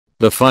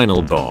The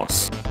final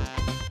boss.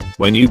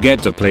 When you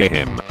get to play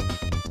him,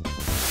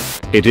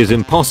 it is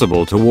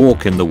impossible to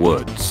walk in the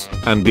woods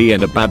and be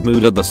in a bad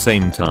mood at the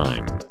same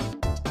time.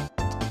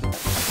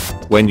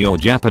 When your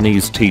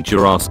Japanese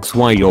teacher asks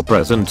why your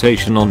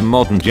presentation on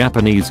modern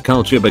Japanese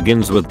culture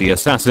begins with the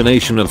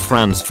assassination of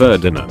Franz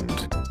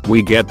Ferdinand,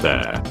 we get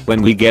there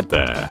when we get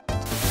there.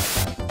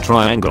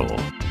 Triangle.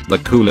 The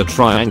cooler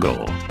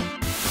triangle.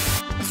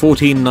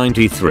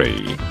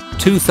 1493.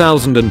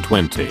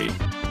 2020.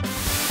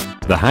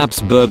 The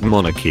Habsburg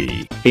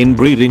monarchy,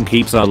 inbreeding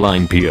keeps our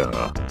line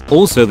pure.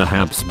 Also the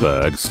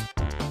Habsburgs.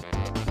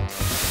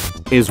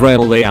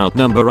 Israel, they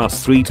outnumber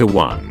us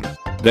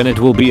 3-1. Then it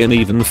will be an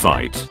even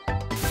fight.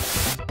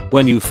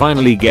 When you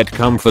finally get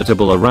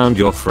comfortable around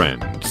your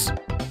friends.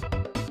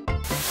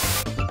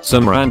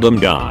 Some random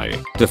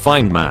guy,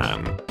 define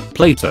man.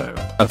 Plato,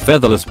 a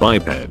featherless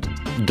biped.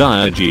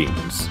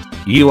 Diogenes,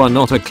 you are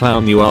not a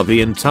clown, you are the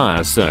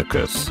entire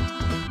circus.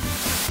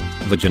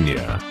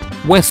 Virginia.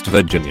 West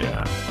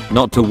Virginia.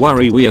 Not to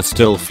worry, we are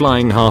still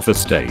flying half a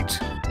state.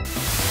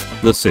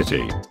 The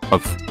city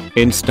of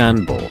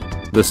Istanbul.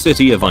 The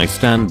city of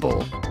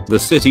Istanbul. The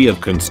city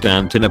of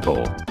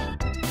Constantinople.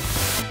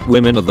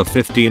 Women of the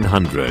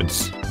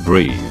 1500s.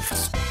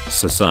 Briefs.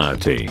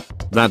 Society.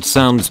 That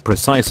sounds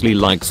precisely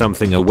like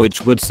something a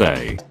witch would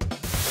say.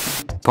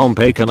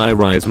 Pompey, can I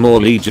rise more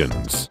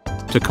legions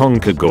to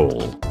conquer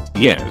Gaul?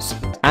 Yes.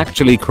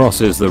 Actually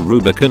crosses the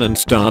Rubicon and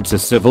starts a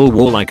civil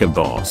war like a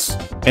boss.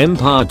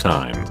 Empire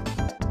time.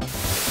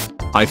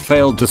 I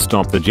failed to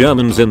stop the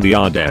Germans in the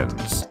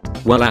Ardennes.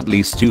 Well, at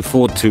least you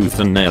fought tooth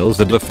and nail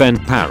to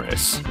defend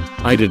Paris.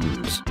 I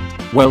didn't.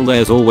 Well,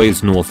 there's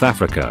always North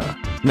Africa.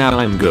 Now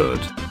I'm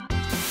good.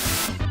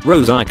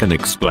 Rose, I can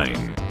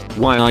explain.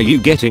 Why are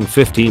you getting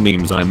 50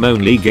 memes? I'm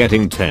only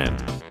getting 10.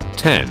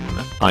 10.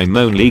 I'm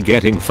only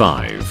getting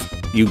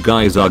 5. You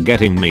guys are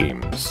getting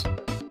memes.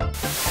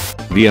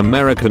 The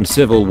American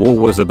Civil War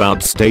was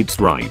about states'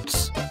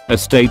 rights. A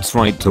state's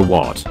right to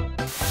what?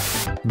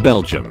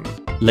 Belgium.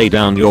 Lay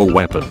down your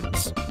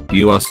weapons.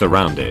 You are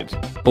surrounded.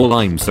 Or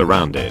I'm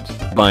surrounded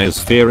by a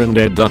sphere and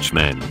dead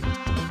Dutchmen.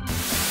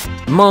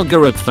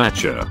 Margaret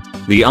Thatcher.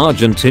 The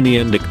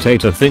Argentinian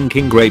dictator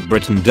thinking Great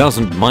Britain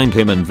doesn't mind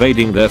him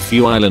invading their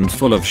few island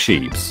full of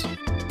sheeps.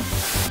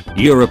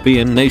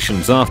 European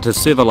nations after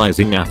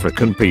civilizing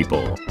African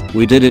people.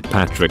 We did it,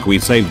 Patrick, we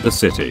saved the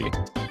city.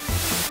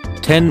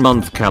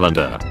 10-month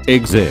calendar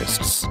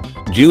exists.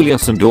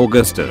 Julius and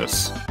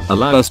Augustus.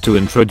 Allow us to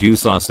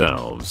introduce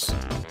ourselves.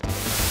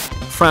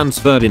 Franz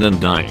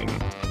Ferdinand dying.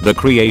 The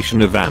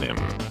creation of anim.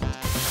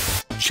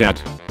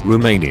 Chat.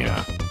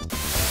 Romania.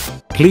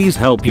 Please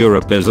help,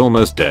 Europe is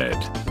almost dead.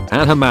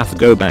 Ahamath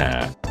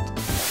Gobert.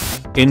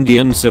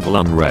 Indian civil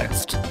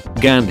unrest.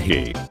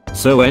 Gandhi.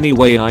 So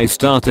anyway, I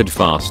started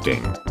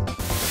fasting.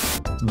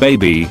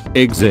 Baby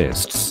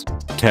exists.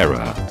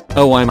 Terror.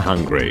 Oh, I'm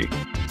hungry.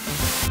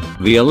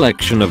 The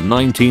election of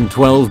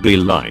 1912 be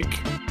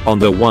like. On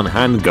the one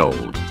hand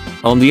gold.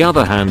 On the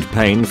other hand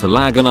painful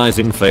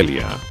agonizing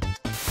failure.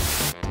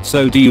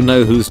 So do you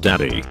know who's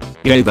daddy?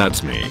 Yay,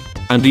 that's me.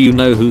 And do you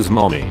know who's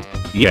mommy?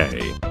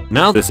 Yay.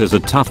 Now this is a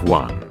tough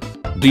one.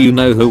 Do you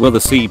know who are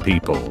the sea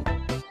people?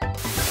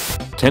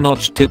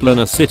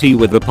 Tenochtitlan, a city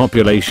with a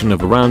population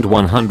of around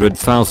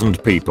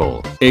 100,000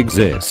 people,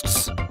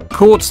 exists.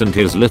 Quartz and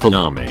his little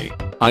army.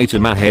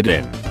 Item ahead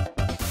in.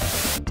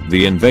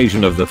 The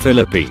invasion of the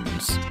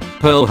Philippines.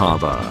 Pearl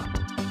Harbor.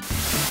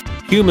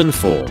 Human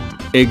form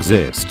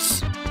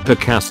exists.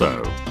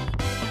 Picasso.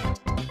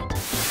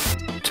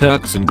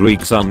 Turks and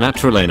Greeks are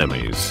natural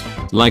enemies,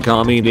 like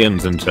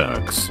Armenians and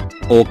Turks,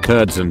 or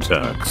Kurds and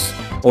Turks,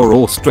 or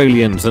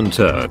Australians and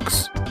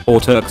Turks, or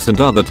Turks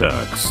and other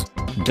Turks.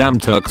 Damn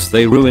Turks,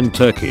 they ruined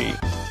Turkey.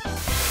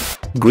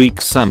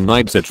 Greeks,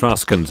 Samnites,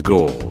 Etruscans,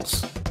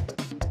 Gauls.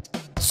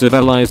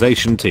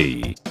 Civilization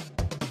T.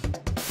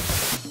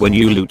 When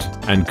you loot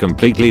and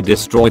completely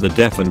destroy the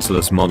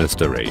defenseless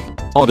monastery,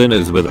 Odin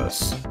is with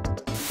us.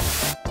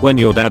 When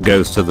your dad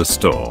goes to the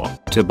store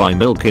to buy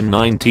milk in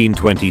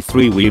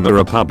 1923 Weimar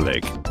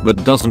Republic,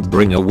 but doesn't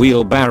bring a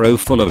wheelbarrow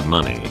full of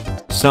money,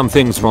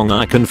 something's wrong,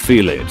 I can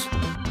feel it.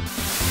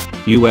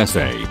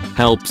 USA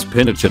helps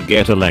Pinochet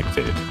get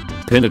elected.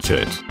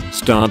 Pinochet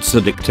starts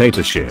a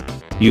dictatorship.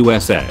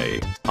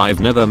 USA. I've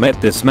never met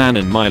this man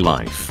in my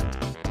life.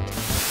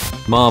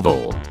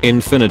 Marvel.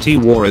 Infinity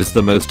War is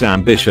the most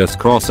ambitious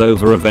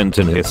crossover event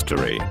in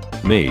history.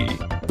 Me.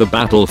 The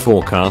battle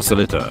for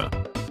Carcelita.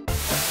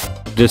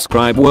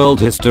 Describe world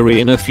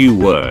history in a few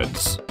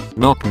words.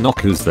 Knock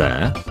knock, who's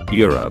there?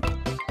 Europe.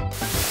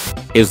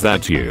 Is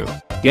that you?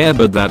 Yeah,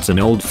 but that's an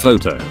old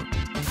photo.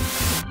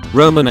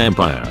 Roman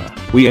Empire.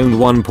 We own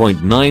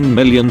 1.9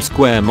 million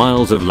square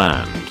miles of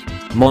land.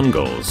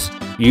 Mongols.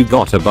 You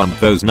gotta bump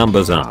those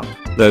numbers up.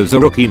 Those are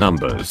rookie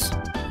numbers.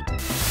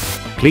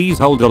 Please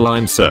hold the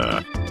line,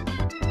 sir.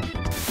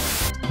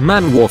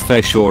 Man,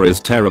 warfare sure is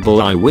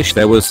terrible. I wish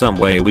there was some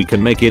way we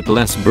can make it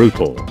less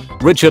brutal.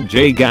 Richard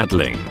J.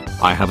 Gatling.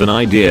 I have an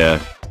idea.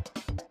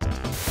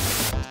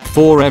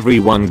 For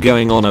everyone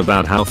going on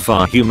about how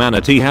far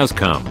humanity has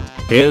come,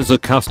 Here's a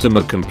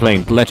customer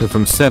complaint letter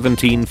from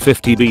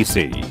 1750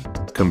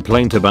 BC.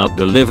 Complaint about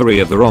delivery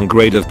of the wrong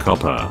grade of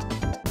copper.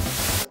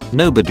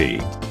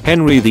 Nobody.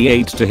 Henry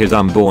VIII to his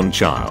unborn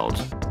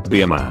child.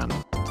 Be a man.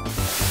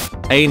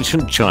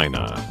 Ancient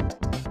China.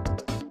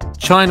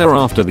 China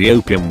after the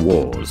Opium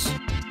Wars.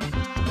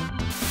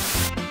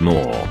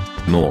 More.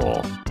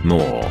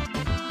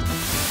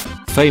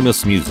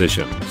 Famous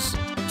musicians,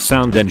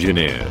 sound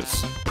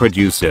engineers,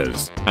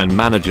 producers, and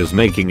managers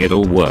making it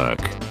all work.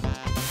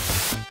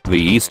 The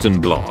Eastern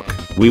Bloc.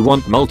 We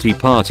want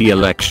multi-party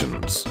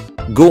elections.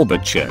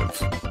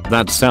 Gorbachev.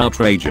 That's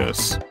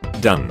outrageous.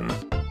 Done.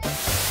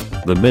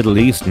 The Middle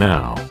East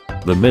now.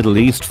 The Middle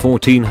East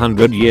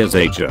 1400 years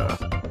ager.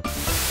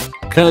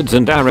 Kurds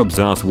and Arabs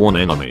are sworn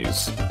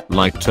enemies.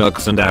 Like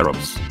Turks and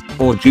Arabs.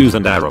 Or Jews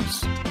and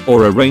Arabs.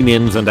 Or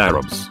Iranians and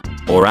Arabs.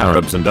 Or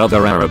Arabs and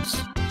other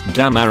Arabs.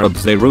 Damn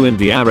Arabs, they ruined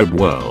the Arab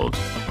world.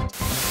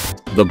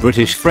 The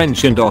British,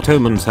 French and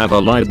Ottomans have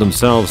allied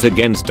themselves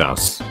against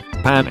us.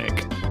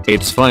 Panic.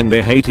 It's fine,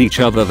 they hate each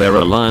other, their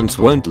alliance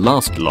won't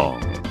last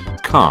long.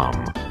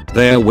 Calm.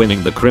 They're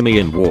winning the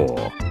Crimean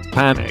War.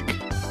 Panic.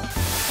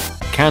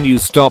 Can you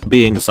stop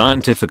being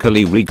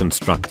scientifically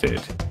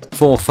reconstructed?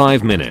 For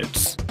 5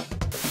 minutes.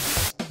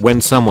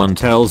 When someone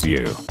tells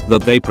you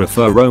that they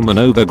prefer Roman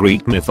over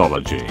Greek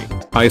mythology.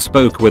 I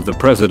spoke with the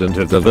president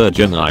of the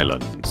Virgin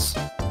Islands.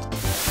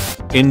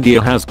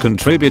 India has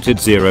contributed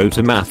 0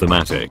 to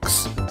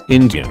mathematics.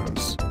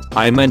 Indians.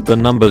 I meant the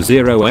number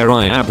 0.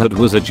 Aryabhat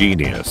was a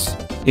genius.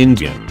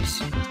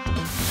 Indians.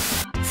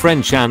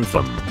 French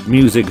anthem,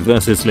 music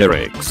versus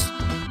lyrics.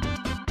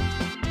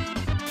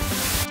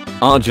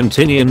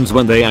 Argentinians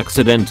when they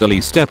accidentally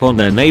step on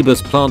their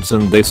neighbor's plants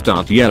and they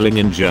start yelling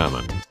in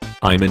German.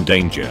 I'm in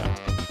danger.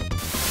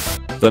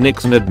 The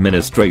Nixon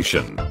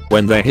administration,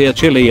 when they hear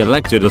Chile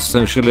elected a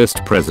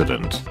socialist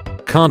president.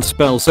 Can't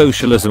spell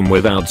socialism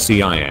without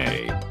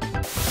CIA.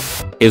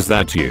 Is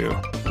that you?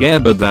 Yeah,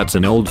 but that's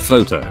an old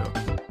photo.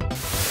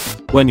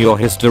 When your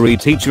history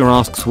teacher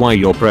asks why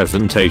your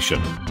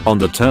presentation on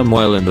the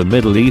turmoil in the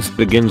Middle East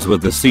begins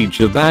with the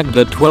siege of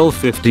Baghdad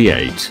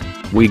 1258.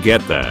 We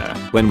get there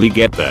when we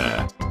get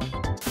there.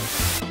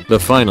 The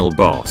final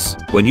boss,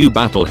 when you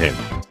battle him.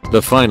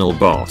 The final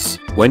boss,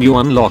 when you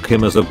unlock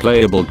him as a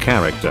playable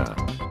character.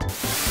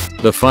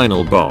 The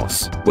final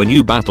boss, when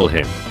you battle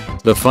him.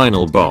 The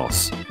final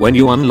boss, when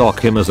you unlock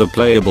him as a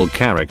playable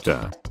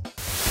character.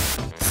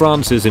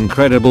 France's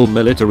incredible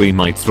military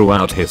might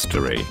throughout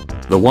history.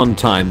 The one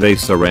time they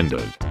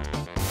surrendered.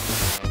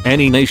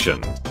 Any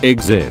nation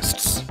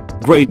exists.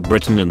 Great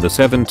Britain in the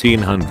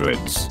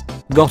 1700s.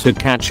 Gotta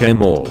catch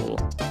 'em all.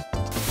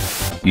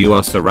 You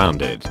are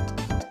surrounded.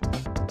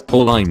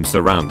 I'm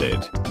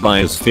surrounded by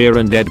a sphere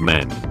and dead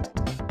men.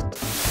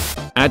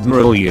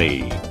 Admiral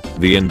Yi.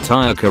 The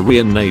entire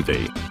Korean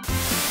Navy.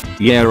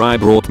 Yeah, I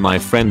brought my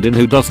friend in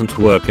who doesn't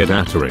work at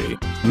Atari.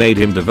 Made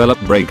him develop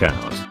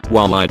Breakout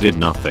while I did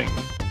nothing.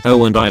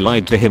 Oh, and I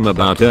lied to him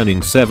about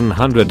earning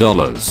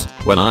 $700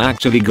 when I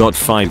actually got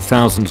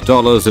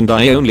 $5,000 and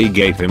I only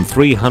gave him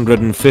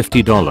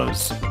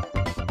 $350.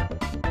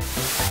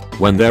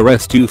 When they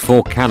arrest you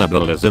for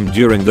cannibalism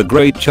during the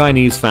Great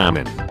Chinese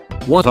Famine.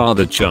 What are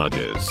the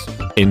charges?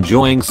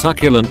 Enjoying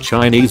succulent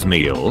Chinese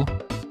meal?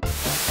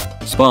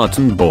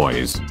 Spartan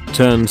boys,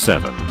 turn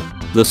 7.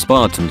 The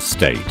Spartan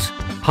state.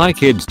 Hi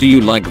kids, do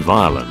you like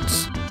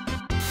violence?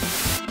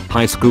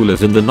 High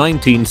schoolers in the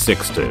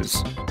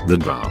 1960s. The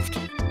draft.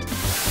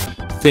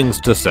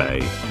 Things to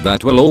say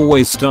that will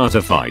always start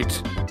a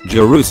fight.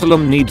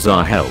 Jerusalem needs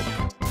our help.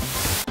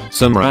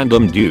 Some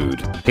random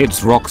dude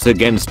hits rocks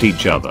against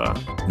each other.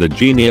 The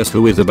genius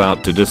who is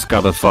about to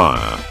discover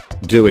fire.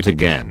 Do it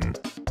again.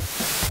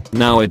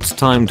 Now it's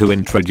time to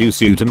introduce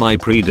you to my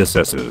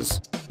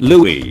predecessors.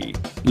 Louis,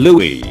 and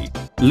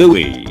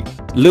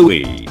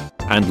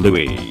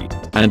Louis.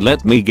 And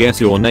let me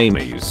guess your name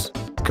is.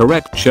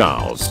 Correct,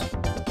 Charles.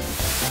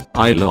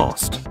 I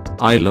lost.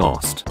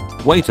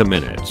 Wait a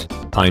minute.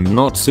 I'm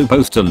not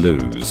supposed to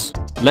lose.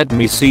 Let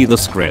me see the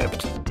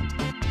script.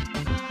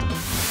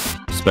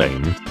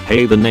 Spain.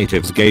 Hey, the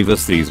natives gave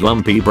us these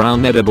lumpy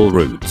brown edible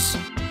roots.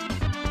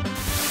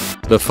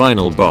 The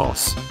final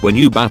boss, when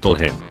you battle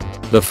him.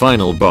 The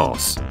final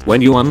boss, when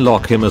you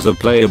unlock him as a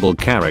playable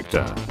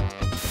character.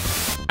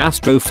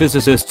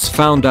 Astrophysicists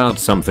found out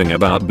something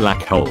about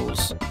black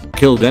holes.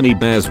 Killed any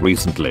bears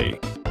recently?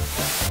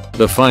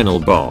 The final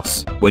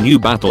boss, when you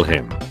battle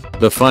him.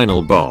 The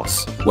final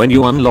boss, when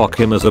you unlock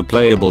him as a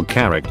playable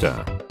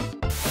character.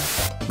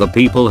 The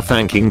people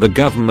thanking the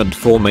government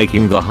for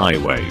making the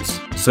highways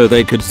so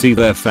they could see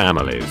their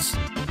families.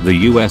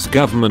 The US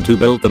government who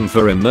built them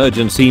for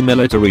emergency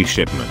military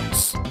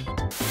shipments.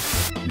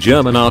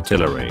 German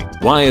artillery.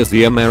 Why is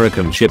the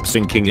American ship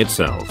sinking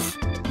itself?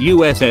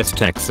 USS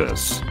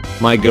Texas.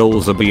 My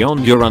goals are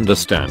beyond your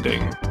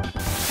understanding.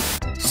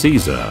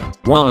 Caesar.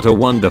 What a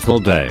wonderful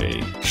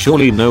day.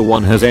 Surely no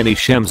one has any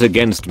shems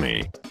against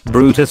me.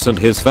 Brutus and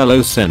his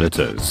fellow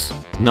senators.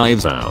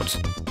 Knives out.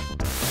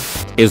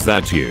 Is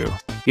that you?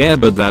 Yeah,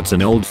 but that's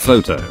an old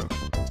photo.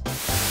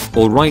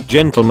 Alright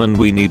gentlemen,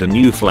 we need a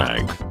new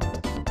flag.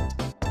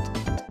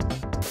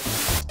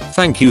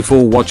 Thank you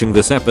for watching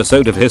this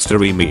episode of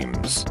History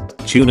Memes.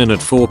 Tune in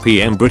at 4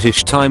 PM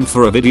British time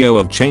for a video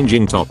of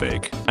changing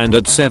topic, and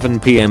at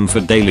 7 PM for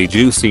daily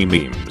juicy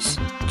memes.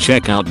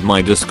 Check out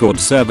my Discord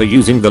server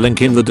using the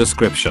link in the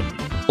description.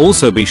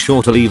 Also be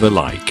sure to leave a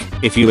like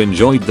if you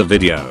enjoyed the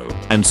video,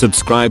 and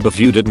subscribe if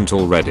you didn't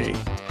already.